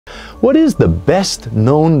What is the best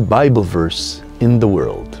known Bible verse in the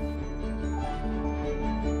world?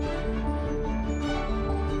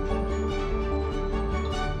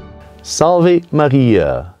 Salve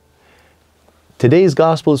Maria! Today's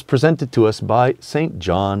Gospel is presented to us by St.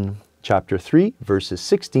 John, chapter 3, verses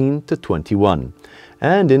 16 to 21.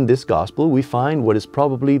 And in this Gospel we find what is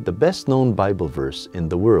probably the best known Bible verse in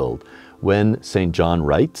the world, when St. John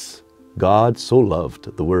writes, God so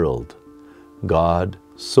loved the world. God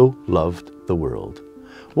so loved the world.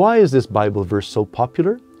 Why is this Bible verse so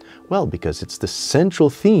popular? Well, because it's the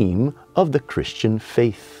central theme of the Christian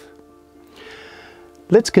faith.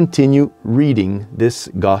 Let's continue reading this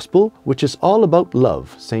Gospel, which is all about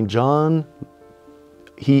love. St. John,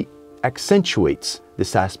 he accentuates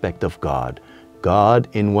this aspect of God. God,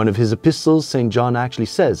 in one of his epistles, St. John actually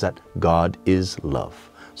says that God is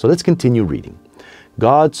love. So let's continue reading.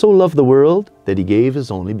 God so loved the world that he gave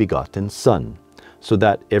his only begotten Son, so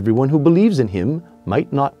that everyone who believes in him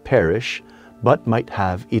might not perish, but might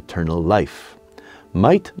have eternal life.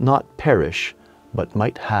 Might not perish, but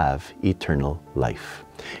might have eternal life.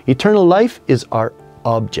 Eternal life is our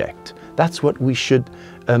object. That's what we should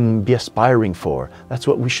be aspiring for. That's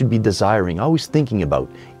what we should be desiring, always thinking about,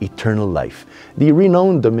 eternal life. The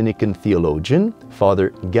renowned Dominican theologian,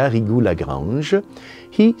 Father Garrigou-Lagrange,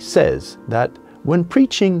 he says that when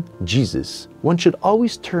preaching Jesus, one should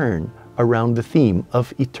always turn around the theme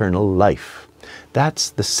of eternal life. That's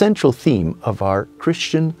the central theme of our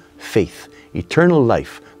Christian faith, eternal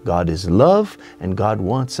life. God is love, and God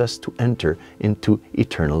wants us to enter into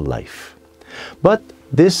eternal life. But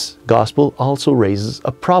this Gospel also raises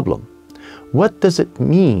a problem. What does it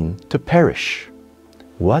mean to perish?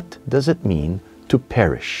 What does it mean to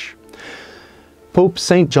perish? Pope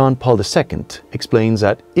St. John Paul II explains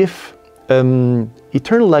that if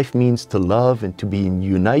eternal life means to love and to be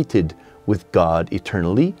united with God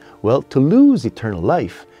eternally, well, to lose eternal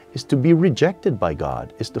life is to be rejected by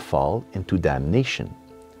God, is to fall into damnation.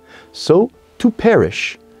 So, to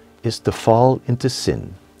perish is to fall into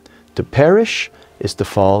sin. To perish is to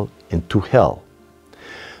fall into hell.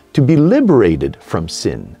 To be liberated from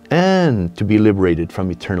sin and to be liberated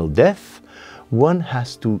from eternal death, one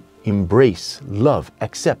has to embrace, love,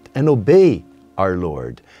 accept, and obey our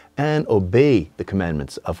Lord and obey the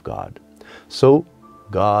commandments of God. So,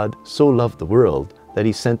 God so loved the world that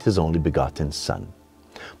he sent his only begotten Son.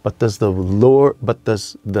 But does the world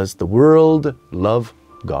love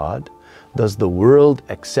God? Does the world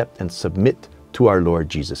accept and submit to our Lord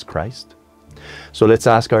Jesus Christ? So let's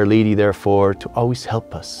ask Our Lady, therefore, to always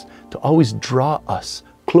help us, to always draw us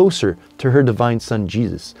closer to her divine Son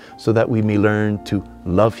Jesus, so that we may learn to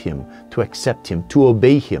love him, to accept him, to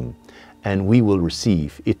obey him, and we will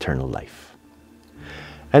receive eternal life.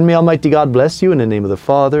 And may Almighty God bless you in the name of the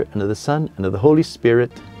Father, and of the Son, and of the Holy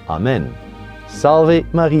Spirit. Amen. Salve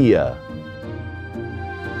Maria!